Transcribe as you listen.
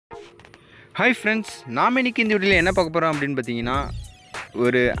Hi friends, நாம் இன்னைக்கு இந்த வீடியோல என்ன பார்க்க போறோம் அப்படினு பாத்தீங்கன்னா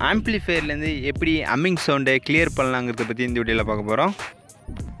ஒரு ஆம்பிளிஃபையர்ல இருந்து எப்படி ஹம்மிங் சவுண்டை கிளியர் பண்ணலாம்ங்கறத பத்தி இந்த வீடியோல பார்க்க போறோம்.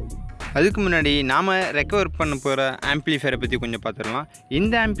 அதுக்கு முன்னாடி நாம ரெக்கவர் பண்ண போற ஆம்பிளிஃபையரை பத்தி கொஞ்சம் பார்த்துறலாம்.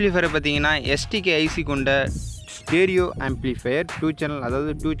 இந்த ஆம்பிளிஃபையரை பாத்தீங்கன்னா STK IC கொண்ட ஸ்டீரியோ ஆம்பிளிஃபையர் 2 சேனல்,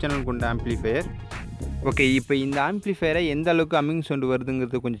 அதாவது 2 சேனல் கொண்ட ஆம்பிளிஃபையர். ஓகே, இப்போ இந்த ஆம்பிளிஃபையரை எந்த அளவுக்கு ஹம்மிங் சவுண்ட்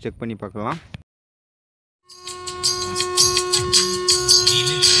வருதுங்கிறத கொஞ்சம் செக் பண்ணி பார்க்கலாம்.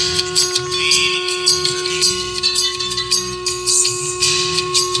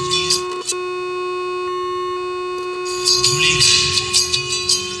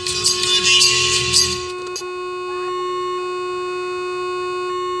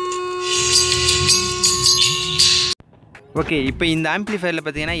 ஓகே, இப்போ இந்த ஆம்பிளிஃபையரில்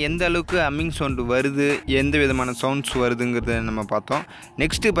பார்த்தீங்கன்னா எந்த அளவுக்கு ஹம்மிங் சவுண்டு வருது, எந்த விதமான சவுண்ட்ஸ் வருதுங்கிறத நம்ம பார்த்தோம்.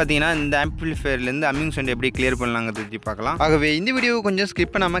 நெக்ஸ்ட்டு பார்த்தீங்கன்னா இந்த ஆம்பிளிஃபையர்லேருந்து ஹம்மிங் சவுண்ட் எப்படி கிளியர் பண்ணலாங்கிறத பற்றி பார்க்கலாம். ஆகவே இந்த வீடியோவை கொஞ்சம்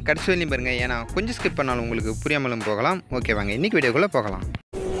ஸ்கிப் பண்ணாமல் கடைசி வரையும் பாருங்கள், ஏன்னா கொஞ்சம் ஸ்கிப் பண்ணாலும் உங்களுக்கு புரியாமலும் போகலாம். ஓகே வாங்க இன்றைக்கி வீடியோக்குள்ளே போகலாம்.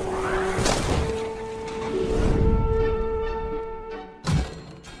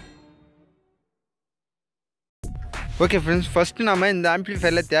 ஓகே ஃப்ரெண்ட்ஸ், ஃபஸ்ட்டு நம்ம இந்த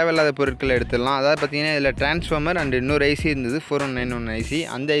ஆம்பிளிஃபையரில் தேவையில்லாத பொருட்களை எடுத்துடலாம். அதாவது பார்த்தீங்கன்னா இதில் ட்ரான்ஸ்ஃபார்மர் அண்ட் இன்னொரு ஐசி இருந்தது, 4191 ஐசி.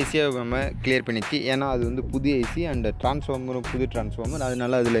 அந்த ஐசியை நம்ம கிளியர் பண்ணிச்சு, ஏன்னா அது வந்து புது ஐசி அண்ட் ட்ரான்ஸ்ஃபார்மரும் புது ட்ரான்ஸ்ஃபார்மர்,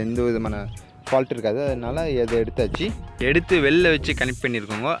 அதனால அதில் எந்த விதமான ஃபால்ட் இருக்காது. அதனால் அதை எடுத்தாச்சு. எடுத்து வெளில வச்சு கனெக்ட்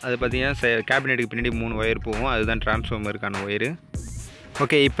பண்ணியிருக்கோங்க. அது பார்த்தீங்கன்னா கேபினெட்டுக்கு பின்னாடி 3 ஒயர் போகும், அதுதான் ட்ரான்ஸ்ஃபார்மருக்கான ஒயரு.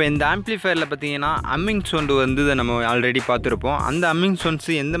 ஓகே, இப்போ இந்த ஆம்பிளிஃபையரில் பார்த்தீங்கன்னா ஹம்மிங் சவுண்டு வந்து நம்ம ஆல்ரெடி பார்த்துருப்போம். அந்த ஹம்மிங்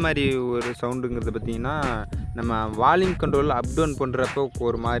சவுண்ட்ஸு எந்த மாதிரி ஒரு சவுண்டுங்கிறத பார்த்தீங்கன்னா, நம்ம வால்யூம் கண்ட்ரோல் அப் டவுன் பண்ணுறப்போ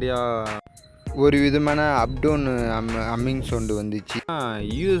ஒரு மாதிரியா ஒரு விதமான அப் டவுன் ஹம்மிங் சவுண்டு வந்துச்சு.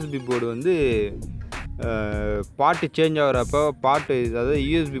 யூஎஸ்பி போர்டு வந்து பாட்டு சேஞ்ச் ஆகிறப்போ, பாட்டு அதாவது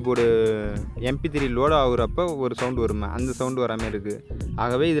யூஎஸ்பி போர்டு MP3 லோட் ஆகுறப்போ ஒரு சவுண்டு வருமா, அந்த சவுண்டு வராமல் இருக்குது.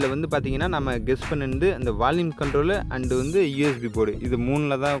 ஆகவே இதில் வந்து பார்த்திங்கன்னா நம்ம கெஸ் பண்ணிட்டு அந்த வால்யூம் கண்ட்ரோலு அண்டு வந்து யூஎஸ்பி போர்டு, இது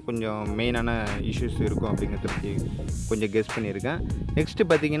 3ல் தான் கொஞ்சம் மெயினான இஷ்யூஸ் இருக்கும் அப்படிங்கிறத பற்றி கொஞ்சம் கெஸ் பண்ணியிருக்கேன். நெக்ஸ்ட்டு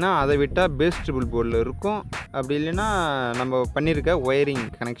பார்த்திங்கன்னா அதை விட்டால் பேஸ் ட்ரிபிள் போர்டில் இருக்கும். அப்படி இல்லைன்னா நம்ம பண்ணியிருக்க ஒயரிங்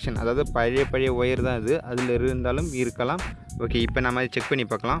கனெக்ஷன், அதாவது பழைய ஒயர் தான் இது, அதில் இருந்தாலும் இருக்கலாம். ஓகே, இப்போ நம்ம அதை செக் பண்ணி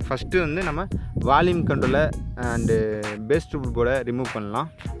பார்க்கலாம். ஃபஸ்ட்டு வந்து நம்ம வால்யூம் கண்ட்ரோலை அண்டு பேஸ் ட்ரிபிள் போர்டை ரிமூவ் பண்ணலாம்.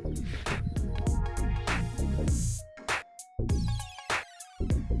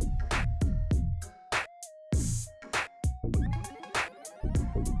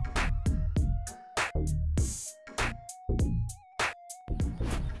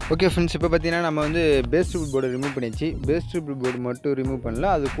 ஓகே ஃப்ரெண்ட்ஸ், இப்போ பார்த்தீங்கன்னா நம்ம வந்து பேஸ் ட்ரிபிள் போர்டை ரிமூவ் பண்ணிச்சு. பேஸ் ட்ரிபிள் போர்டு மட்டும் ரிமூவ் பண்ணல,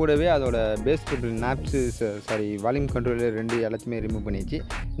 அது கூடவே அதோட பேஸ் ட்ரிபிள் நாப்ஸு வால்யூம் கண்ட்ரோலர் 2 எல்லாத்தையுமே ரிமூவ் பண்ணிச்சு.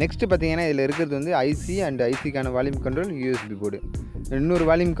 நெக்ஸ்ட்டு பார்த்தீங்கன்னா இதில் இருக்கிறது வந்து IC and ஐசிக்கான volume control, USB board. இன்னொரு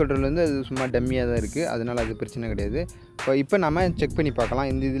வால்யூம் கண்ட்ரோல் வந்து அது சும்மா டம்மியாக தான் இருக்குது, அதனால் அது பிரச்சனை கிடையாது. இப்போ நம்ம செக் பண்ணி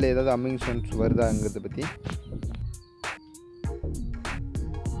பார்க்கலாம் இந்த இதில் ஏதாவது ஹம்மிங் சவுண்ட்ஸ் வருதாங்கிறத பற்றி.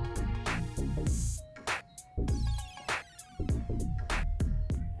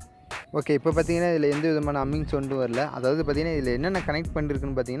 ஓகே, இப்போ பார்த்தீங்கன்னா இதில் எந்த விதமான ஹம்மிங் சவுண்டும் வரல. அதாவது பார்த்தீங்கன்னா இதில் என்னென்ன கனெக்ட்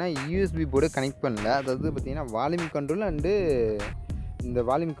பண்ணியிருக்குன்னு பார்த்தீங்கன்னா யூஎஸ்பி போர்டு கனெக்ட் பண்ணல. அதாவது பார்த்தீங்கன்னா வால்யூம் கண்ட்ரோல் அண்டு இந்த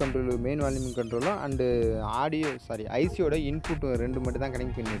volume control, main volume கண்ட்ரோலும் and ஐசியோட input 2 மட்டும் தான்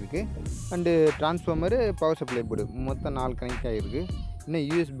கனெக்ட் பண்ணியிருக்கு. And transformer, power supply board மொத்தம் 4 கனெக்ட் ஆகிருக்கு. இன்னும்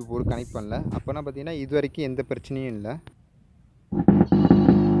யூஎஸ்பி போர்டு கனெக்ட் பண்ணல. அப்போனா பார்த்தீங்கன்னா இது வரைக்கும் எந்த பிரச்சனையும் இல்லை.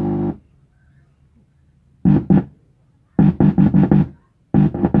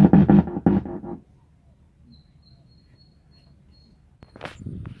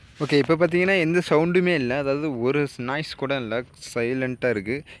 ஓகே, இப்போ பார்த்தீங்கன்னா எந்த சவுண்டுமே இல்லை, அதாவது ஒரு நாய்ஸ் கூட இல்லை, சைலண்ட்டாக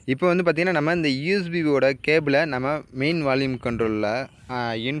இருக்குது. இப்போ வந்து பார்த்திங்கன்னா நம்ம இந்த யூஎஸ்பியோட கேபிளை நம்ம மெயின் வால்யூம் கண்ட்ரோலில்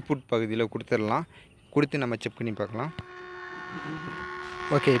இன்புட் பகுதியில் கொடுத்துடலாம். கொடுத்து நம்ம செக் பண்ணி பார்க்கலாம்.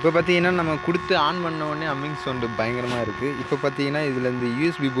 ஓகே, இப்போ பார்த்தீங்கன்னா நம்ம கொடுத்து ஆன் பண்ண உடனே ஹம்மிங் சவுண்டு பயங்கரமாக இருக்குது. இப்போ பார்த்தீங்கன்னா இதில் இந்த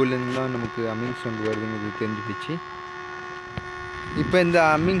யூஎஸ்பி போர்ட்லேருந்து தான் நமக்கு ஹம்மிங் சவுண்டு வருதுங்கிறது தெரிஞ்சிடுச்சு. இப்போ இந்த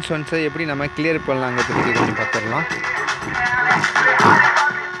ஹம்மிங் சவுண்ட்ஸை எப்படி நம்ம கிளியர் பண்ணலாங்கிறத பற்றி கொஞ்சம் பார்த்துடலாம்.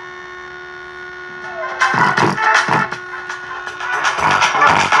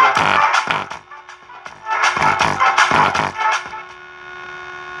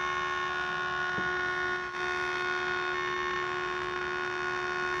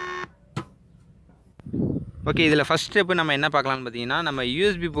 ஓகே, இதில் ஃபஸ்ட் ஸ்டெப்பு நம்ம என்ன பார்க்கலான்னு பார்த்தீங்கன்னா, நம்ம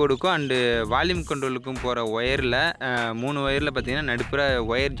யூஎஸ்பி போர்டுக்கும் அண்டு வால்யூம் கண்ட்ரோலுக்கும் போகிற ஒயரில் 3 ஒயரில் பார்த்தீங்கன்னா நடுப்புற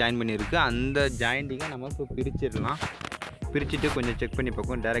ஒயர் ஜாயின் பண்ணியிருக்கு. அந்த ஜாயிண்டிங்கை நம்ம இப்போ பிரிச்சிடலாம். பிரிச்சுட்டு கொஞ்சம் செக் பண்ணி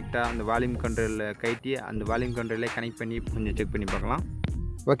பார்ப்போம். டேரெக்டாக அந்த வால்யூம் கண்ட்ரோலில் கைட்டி அந்த வால்யூம் கண்ட்ரோலே கனெக்ட் பண்ணி கொஞ்சம் செக் பண்ணி பார்க்கலாம்.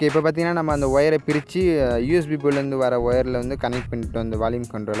 ஓகே, இப்போ பார்த்தீங்கன்னா நம்ம அந்த ஒயரை பிரித்து யூஎஸ்பி போர்ட்லேருந்து வர ஒயரில் வந்து கனெக்ட் பண்ணிட்டோம். அந்த வால்யூம்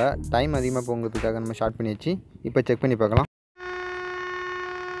கண்ட்ரோலை டைம் அதிகமாக போகிறதுக்காக நம்ம ஷார்ட் பண்ணி வச்சு இப்போ செக் பண்ணி பார்க்கலாம்.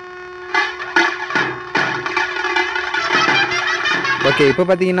 ஓகே, இப்போ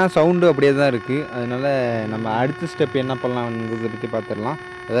பார்த்தீங்கன்னா சவுண்டு அப்படியே தான் இருக்குது. அதனால் நம்ம அடுத்த ஸ்டெப் என்ன பண்ணலாம்ன்றத பற்றி பார்த்துடலாம்.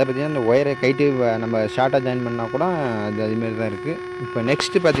 அதாவது பார்த்தீங்கன்னா இந்த ஒயரை கைட்டு நம்ம ஷார்ட்டாக ஜாயின் பண்ணால் கூட அது அதுமாரி தான் இருக்குது. இப்போ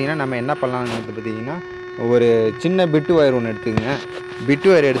நெக்ஸ்ட்டு பார்த்தீங்கன்னா நம்ம என்ன பண்ணலாங்கிறது பார்த்தீங்கன்னா ஒரு சின்ன பிட்டு ஒயர் ஒன்று எடுத்துக்கங்க. பிட்டு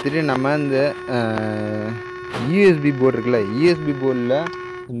ஒயர் எடுத்துகிட்டு நம்ம இந்த யூஎஸ்பி போர்டு இருக்குல்ல, யூஎஸ்பி போர்டில்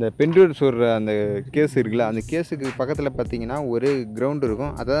இந்த பென்ட்ரைவ் சொல்கிற அந்த கேஸ் இருக்குல்ல, அந்த கேஸுக்கு பக்கத்தில் பார்த்தீங்கன்னா ஒரு கிரவுண்டு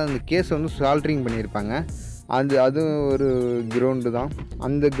இருக்கும். அதாவது அந்த கேஸை வந்து சால்ட்ரிங் பண்ணியிருப்பாங்க. அதுவும் ஒரு கிரவுண்டு தான்.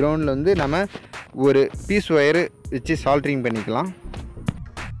 அந்த கிரவுண்டில் வந்து நம்ம ஒரு பீஸ் ஒயரு வச்சு சால்ட்ரிங் பண்ணிக்கலாம்.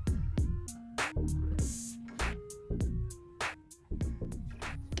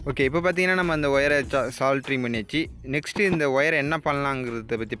 ஓகே, இப்போ பார்த்தீங்கன்னா நம்ம அந்த ஒயரை சால்ட்ரிங் பண்ணியாச்சு. நெக்ஸ்ட்டு இந்த ஒயரை என்ன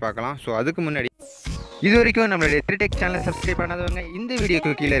பண்ணலாங்கிறத பற்றி பார்க்கலாம். ஸோ அதுக்கு முன்னாடி இது வரைக்கும் நம்மளுடைய 3Tech சேனலை சப்ஸ்கிரைப் பண்ணாதவங்க இந்த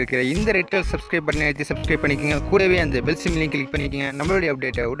வீடியோக்கு கீழே இருக்கிற இந்த ரெட் கலர் சப்ஸ்கிரைப் பண்ணி வச்சு சப்ஸ்கிரைப் பண்ணிக்கோங்க. கூடவே அந்த பெல் சிம்லையும் கிளிக் பண்ணிக்கோங்க. நம்மளுடைய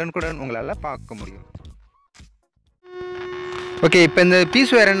அப்டேட்டை உடனுக்குடன் உங்களால் பார்க்க முடியும். ஓகே, இப்போ இந்த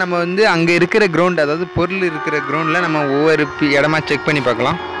பீஸ் ஒயரை நம்ம வந்து அங்கே இருக்கிற கிரவுண்ட், அதாவது பொருள் இருக்கிற கிரவுண்டில் நம்ம ஒவ்வொரு இடமா செக் பண்ணி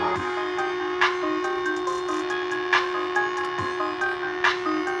பார்க்கலாம்.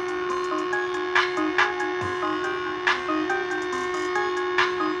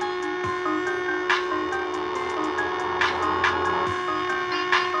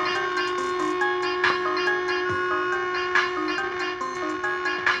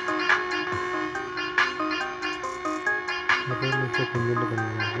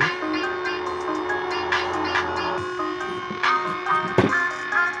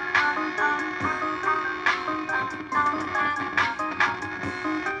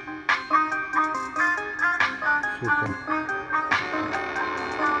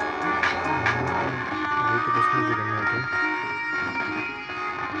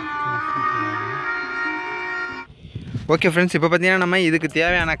 ஓகே ஃப்ரெண்ட்ஸ், இப்போ பார்த்தீங்கன்னா நம்ம இதுக்கு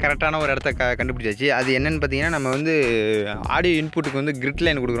தேவையான கரெக்டான ஒரு இடத்த கண்டுபிடிச்சாச்சு. அது என்னென்னு பார்த்தீங்கன்னா நம்ம வந்து ஆடியோ இன்புட்டுக்கு வந்து கிரிட்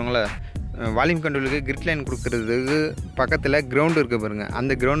லைன் கொடுக்குறோங்களே, வால்யூம் கண்ட்ரோலுக்கு கிரிட் லைன் கொடுக்குறதுக்கு பக்கத்தில் கிரவுண்டு இருக்க பாருங்கள்.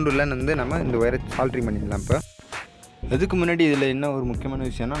 அந்த கிரவுண்டில் வந்து நம்ம இந்த ஒயரை சால்ட்ரிங் பண்ணிடலாம். இப்போ அதுக்கு முன்னாடி இதில் என்ன ஒரு முக்கியமான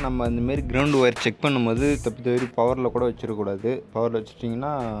விஷயம்னா, நம்ம அந்தமாரி கிரவுண்ட் ஒயர் செக் பண்ணும்போது தவறி பவரில் கூட வச்சிடக்கூடாது. பவரில்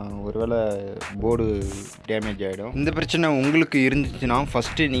வச்சுட்டிங்கன்னா ஒருவேளை போர்டு டேமேஜ் ஆகிடும். இந்த பிரச்சனை உங்களுக்கு இருந்துச்சுன்னா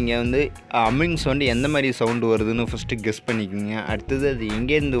ஃபஸ்ட்டு நீங்கள் வந்து அம்மிங் சவுண்டு எந்த மாதிரி சவுண்டு வருதுன்னு ஃபஸ்ட்டு கெஸ் பண்ணிக்கோங்க. அடுத்தது அது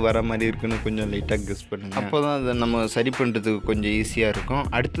எங்கேருந்து வர மாதிரி இருக்குன்னு கொஞ்சம் லைட்டாக கெஸ் பண்ணுங்கள். அப்போ தான் அதை நம்ம சரி பண்ணுறதுக்கு கொஞ்சம் ஈஸியாக இருக்கும்.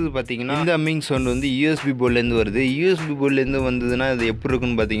 அடுத்தது பார்த்திங்கன்னா இந்த அம்மிங் சவுண்டு வந்து யூஎஸ்பி போர்ட்லேருந்து வருது. யூஎஸ்பி போர்ட்லேருந்து வந்ததுன்னா அது எப்படி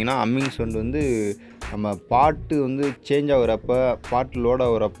இருக்குன்னு பார்த்தீங்கன்னா, அம்மிங் சவுண்டு வந்து நம்ம பாட்டு வந்து சேஞ்ச் ஆகுறப்ப, பாட்டு லோட்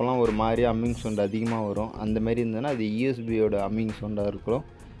ஆகுறப்பெல்லாம் ஒரு மாதிரி அம்மிங் சவுண்டு அதிகமாக வரும். அந்த மாதிரி இருந்ததுன்னா அது யூஎஸ்பியோட அம்மிங் சவுண்டாக இருக்கும்.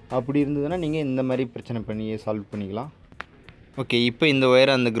 அப்படி இருந்ததுன்னா நீங்கள் இந்த மாதிரி பிரச்சனை பண்ணி சால்வ் பண்ணிக்கலாம். ஓகே, இப்போ இந்த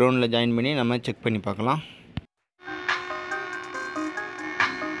ஒயரை அந்த கிரவுண்டில் ஜாயின் பண்ணி நம்ம செக் பண்ணி பார்க்கலாம்.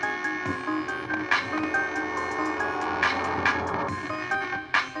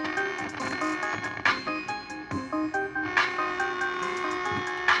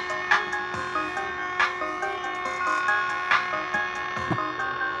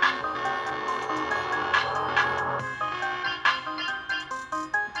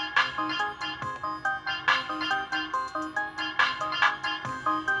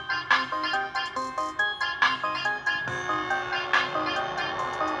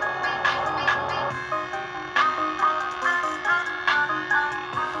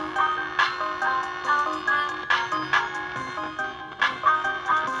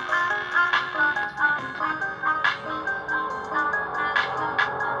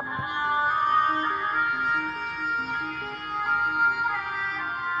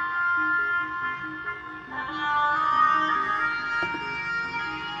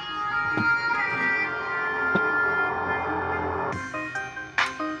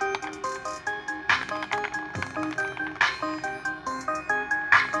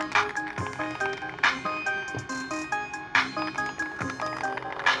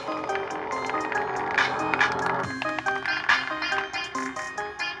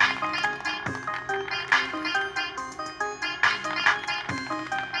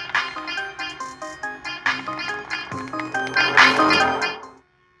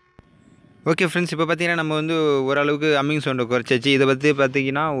 ஓகே ஃப்ரெண்ட்ஸ், இப்போ பார்த்தீங்கன்னா நம்ம வந்து ஓரளவுக்கு அம்மிங் சவுண்டை குறைச்சாச்சு. இதை பற்றி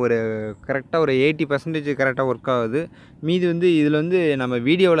பார்த்தீங்கன்னா ஒரு கரெக்டாக ஒரு 80% கரெக்டாக ஒர்க் ஆகுது. மீதி வந்து இதில் வந்து நம்ம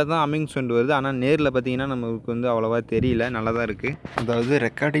வீடியோவில் தான் அம்மிங் சவுண்டு வருது. ஆனால் நேரில் பார்த்தீங்கன்னா நமக்கு வந்து அவ்வளோவா தெரியல, நல்லா தான் இருக்குது. அதாவது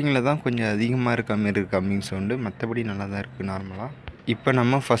ரெக்கார்டிங்கில் தான் கொஞ்சம் அதிகமாக இருக்க மாரி இருக்குது அம்மிங் சவுண்டு, மற்றபடி நல்லா தான் இருக்குது நார்மலாக. இப்போ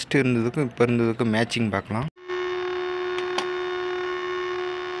நம்ம ஃபஸ்ட்டு இருந்ததுக்கும் இப்போ இருந்ததுக்கும் மேட்சிங் பார்க்கலாம்.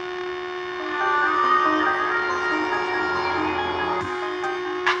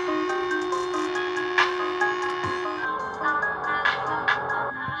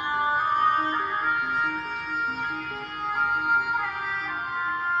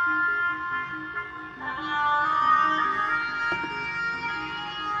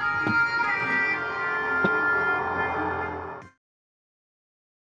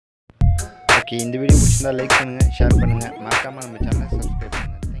 ஓகே, இந்த வீடியோ பிடிச்சிருந்தா லைக் பண்ணுங்கள், ஷேர் பண்ணுங்கள், மறக்காமல் நம்ம சேனலை சப்ஸ்கிரைப் பண்ணுங்கள்.